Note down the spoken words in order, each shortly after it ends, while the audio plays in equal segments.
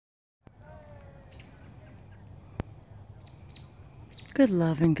Good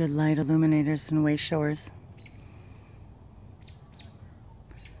love and good light, illuminators and way showers.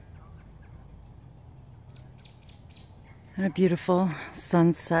 And a beautiful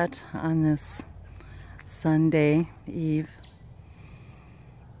sunset on this Sunday eve.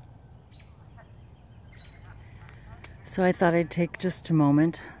 So I thought I'd take just a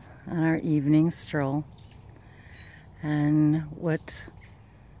moment on our evening stroll and what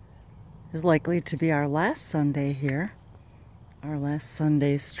is likely to be our last Sunday here, our last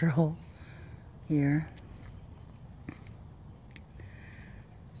Sunday stroll here.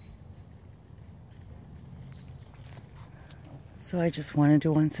 So I just wanted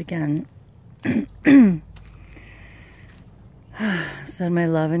to once again send my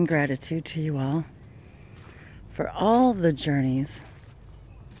love and gratitude to you all for all the journeys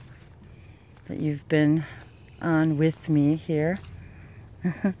that you've been on with me here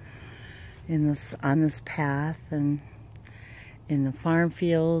on this path, and in the farm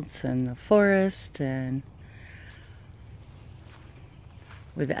fields and the forest, and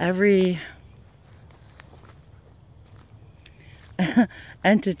with every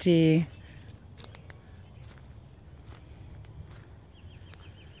entity,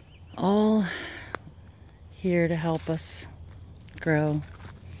 all here to help us grow,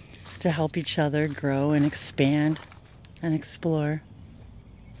 to help each other grow and expand and explore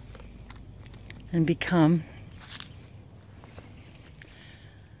and become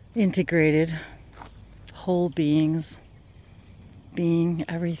integrated whole beings, being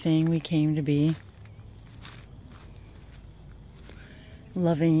everything we came to be,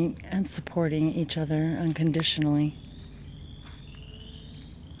 loving and supporting each other unconditionally.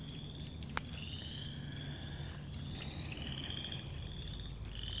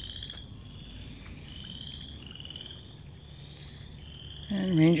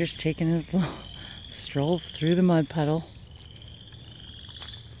 And Ranger's taking his little stroll through the mud puddle.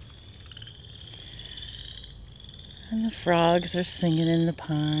 And the frogs are singing in the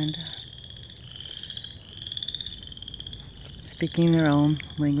pond, speaking their own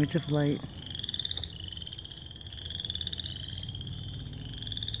language of light.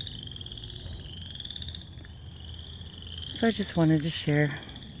 So I just wanted to share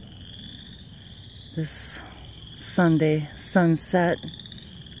this Sunday sunset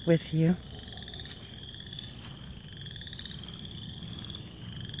with you.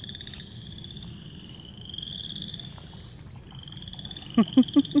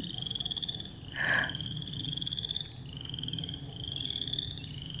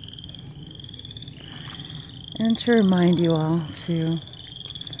 And to remind you all to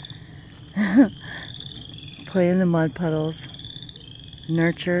play in the mud puddles,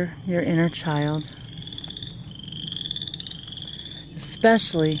 nurture your inner child,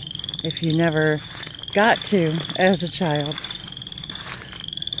 especially if you never got to as a child.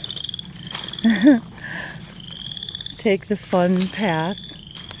 Take the fun path,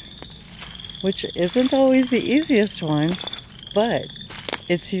 which isn't always the easiest one, but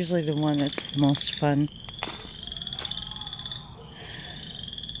it's usually the one that's the most fun.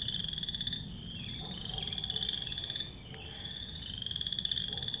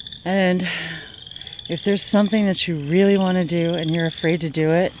 And if there's something that you really want to do and you're afraid to do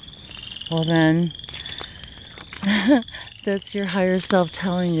it, well then, that's your higher self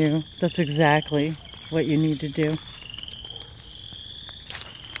telling you that's exactly what you need to do.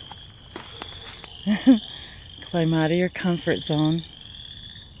 Climb out of your comfort zone.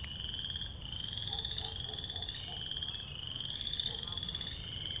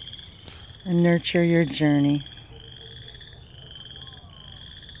 And nurture your journey.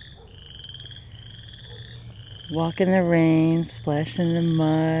 Walk in the rain, splash in the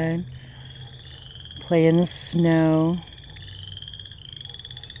mud, play in the snow,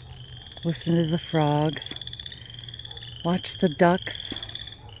 listen to the frogs, watch the ducks,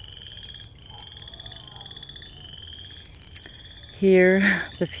 hear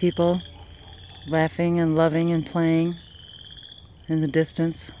the people laughing and loving and playing in the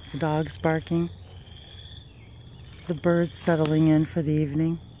distance, the dogs barking, the birds settling in for the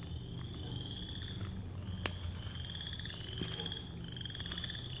evening.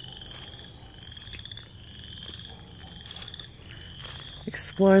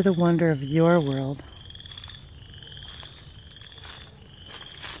 Explore the wonder of your world.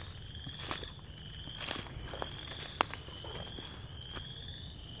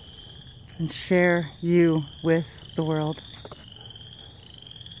 And share you with the world.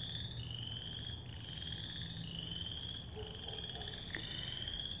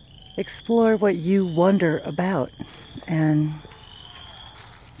 Explore what you wonder about and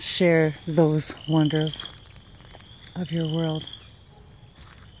share those wonders of your world.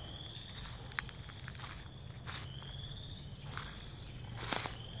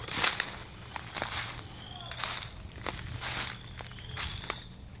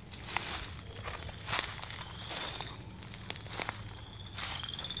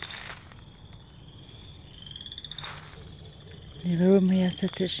 Nirumaya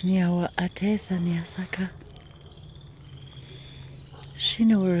Satishniawa Atesa Niasaka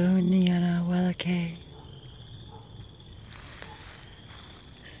Shinuru Niana Walake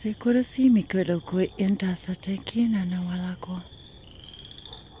Sekurasi Mikudoku Inta Satekina Nawalakwa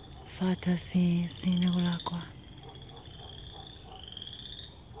Fata Si Sinulakwa.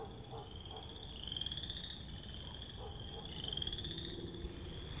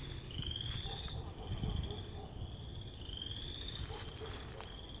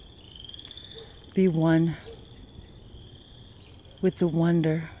 Be one with the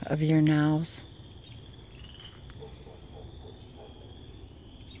wonder of your nows.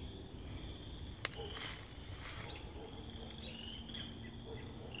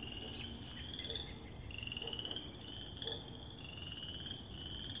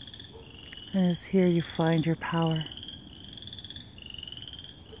 And it's here you find your power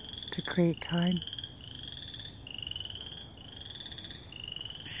to create time.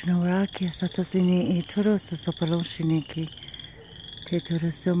 Shinoraki satasini ituro sopaloshiniki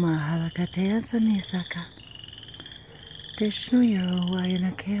teturusuma halakatea sanisaka. Deshnu yaro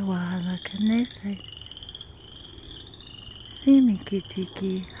wayanakewa halakanese.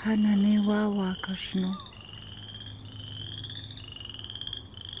 Simikitiki hanane wawa kashnu.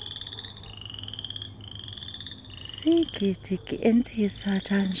 Sikitiki enti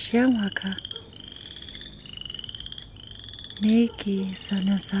satan shamaka. Neki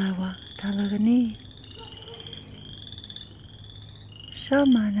sanasawa talagani.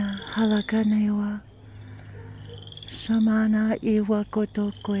 Shamana halakanewa. Shamana iwa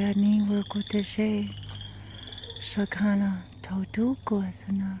kotoko yani wakoteshe. Shakana totuko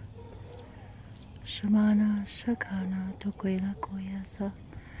asana. Shamana shakana tokoela koyasa.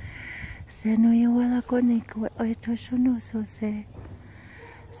 Seno yawala koniko oito shonoso se.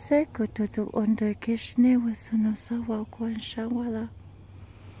 Seko toto onda kishne wasano sawa kwan shawala.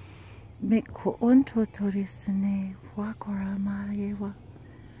 Meko onto torisane wakora mayewa.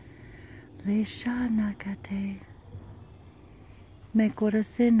 Lesha nakate. Mekora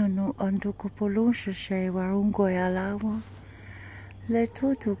seno no ondo kupolosha she warungo yalawa. Le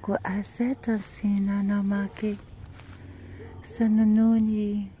toto ko aseta sina namake.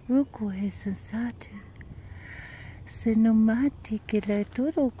 Sanononi ruko hesensate. Senomati que le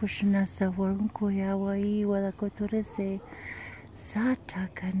todo kushna sawarunko yawa I wala kotorese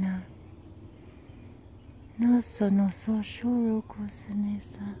satakana. No so shuru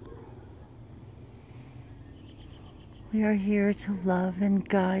kosenesa. We are here to love and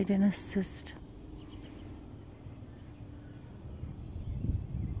guide and assist.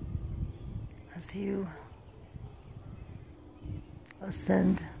 As you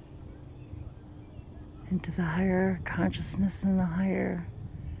ascend into the higher consciousness and the higher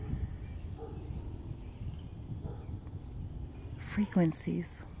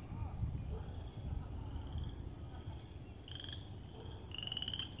frequencies.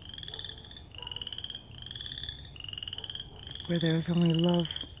 Where there is only love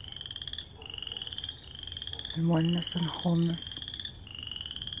and oneness and wholeness.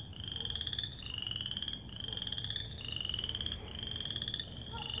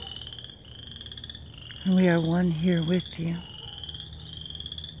 And we are one here with you.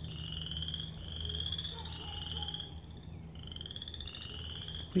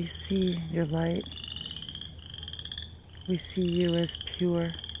 We see your light. We see you as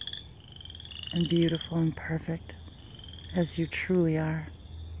pure and beautiful and perfect as you truly are.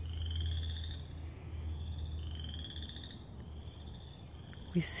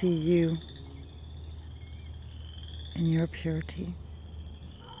 We see you in your purity,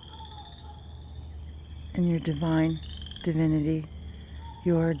 in your divine divinity,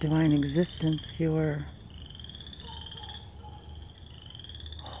 your divine existence, your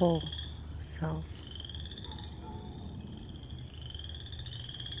whole selves.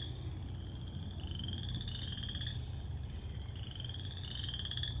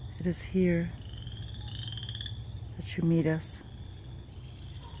 It is here that you meet us,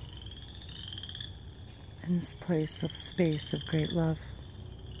 in this place of space of great love,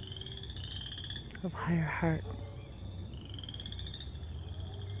 of higher heart.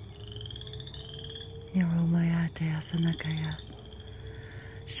 Niromayate asanakaya.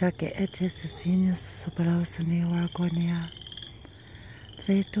 Shake ete sesinius soparosani wargonia.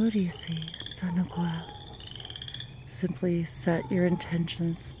 Vetorisi sanakwa. Simply set your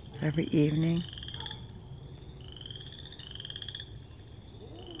intentions every evening.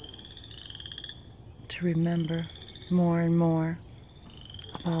 To remember more and more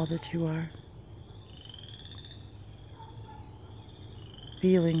of all that you are.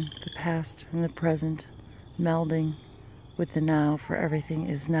 Feeling the past and the present melding with the now, for everything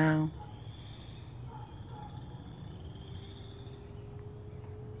is now.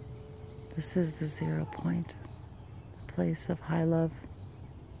 This is the 0 point, the place of high love,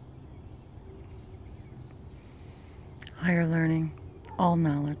 higher learning, all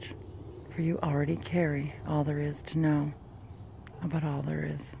knowledge, for you already carry all there is to know about all there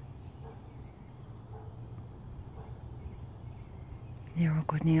is.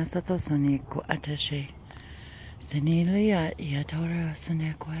 Yorokwania satosani ko atashi. Senilia iatora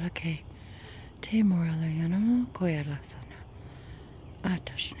sane koelake. Te morala yana koela sana.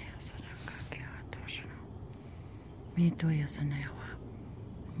 Atashne sana kake atoshno. Mito yasanewa.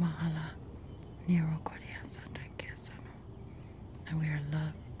 Mahala. Yorokwania sana kesano. And we are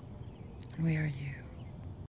love. And we are you.